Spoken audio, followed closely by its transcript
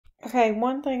Okay,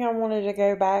 one thing I wanted to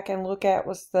go back and look at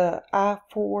was the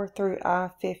I-4 through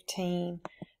I-15.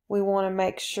 We want to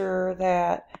make sure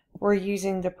that we're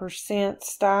using the percent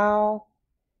style,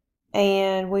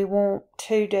 and we want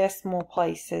 2 decimal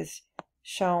places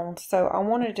shown. So I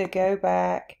wanted to go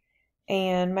back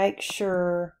and make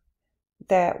sure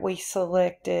that we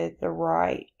selected the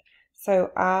right.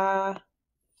 So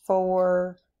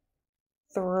I-4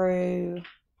 through,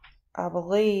 I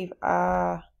believe,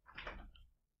 I-15.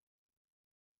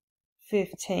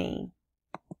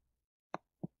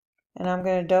 And I'm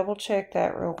going to double check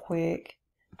that real quick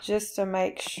just to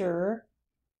make sure.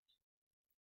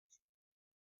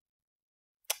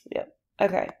 Yep.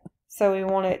 Okay. So we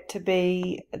want it to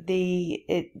be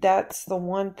that's the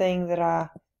one thing that I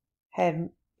had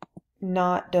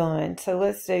not done. So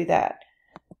let's do that.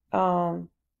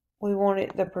 We want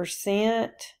it the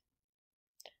percent,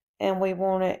 and we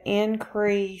want to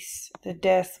increase the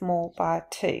decimal by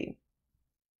 2.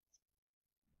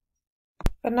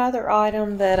 Another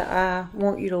item that I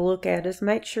want you to look at is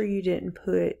make sure you didn't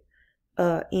put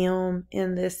M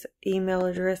in this email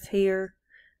address here.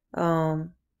 I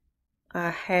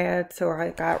had, so I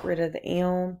got rid of the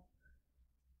M.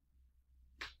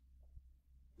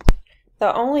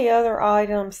 The only other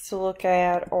items to look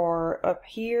at are up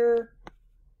here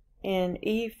in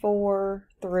E4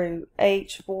 through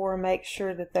H4. Make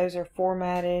sure that those are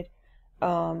formatted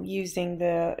using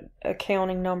the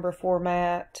accounting number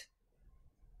format.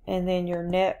 And then your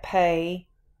net pay.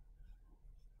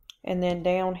 And then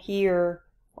down here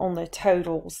on the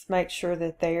totals, make sure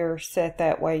that they're set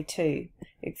that way too,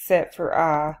 except for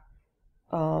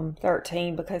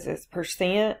I-13 because it's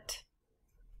percent.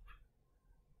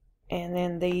 And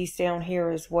then these down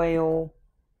here as well.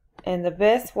 And the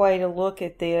best way to look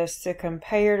at this to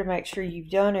compare to make sure you've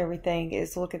done everything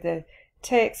is look at the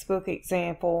textbook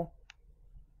example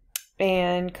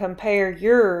and compare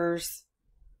yours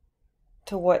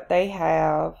to what they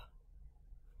have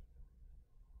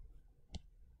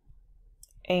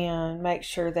and make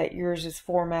sure that yours is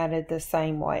formatted the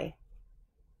same way.